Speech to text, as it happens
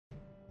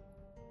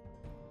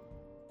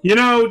You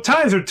know,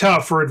 times are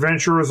tough for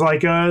adventurers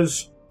like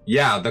us.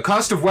 Yeah, the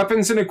cost of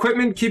weapons and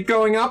equipment keep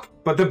going up,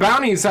 but the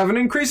bounties haven't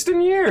increased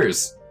in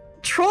years.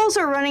 Trolls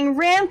are running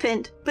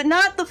rampant, but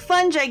not the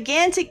fun,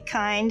 gigantic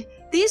kind.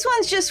 These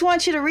ones just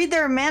want you to read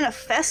their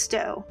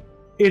manifesto.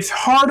 It's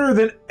harder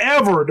than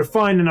ever to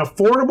find an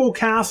affordable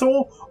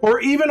castle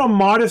or even a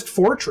modest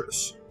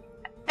fortress.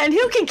 And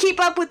who can keep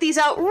up with these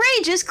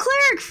outrageous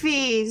cleric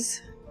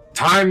fees?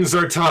 Times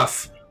are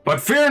tough,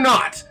 but fear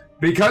not,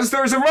 because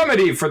there's a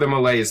remedy for the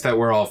malaise that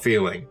we're all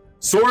feeling.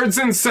 Swords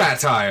and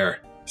Satire.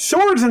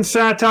 Swords and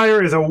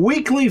Satire is a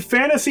weekly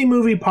fantasy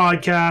movie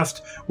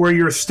podcast where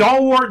your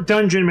stalwart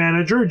dungeon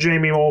manager,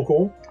 Jamie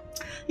Mokel,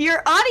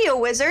 Your audio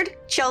wizard,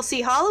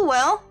 Chelsea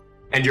Hollowell,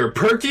 and your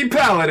perky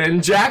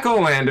paladin, Jack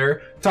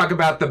Olander, talk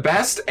about the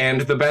best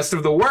and the best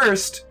of the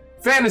worst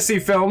fantasy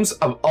films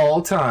of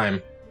all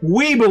time.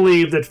 We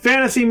believe that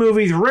fantasy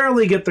movies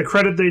rarely get the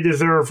credit they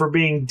deserve for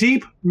being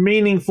deep,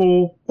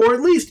 meaningful, or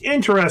at least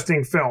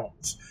interesting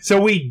films. So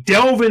we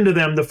delve into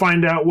them to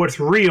find out what's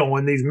real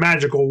in these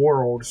magical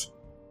worlds.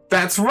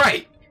 That's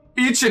right.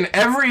 Each and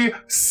every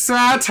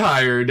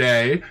Satire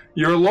Day,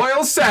 your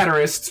loyal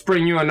satirists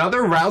bring you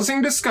another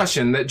rousing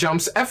discussion that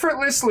jumps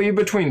effortlessly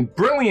between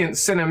brilliant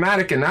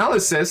cinematic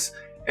analysis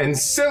and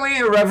silly,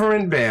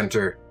 irreverent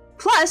banter.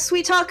 Plus,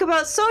 we talk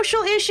about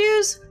social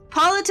issues,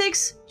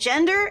 politics,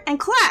 gender, and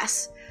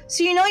class,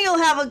 so you know you'll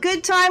have a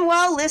good time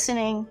while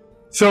listening.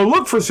 So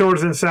look for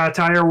Swords and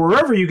Satire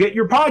wherever you get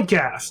your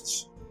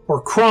podcasts.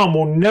 Or Crom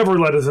will never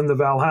let us into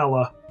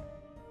Valhalla.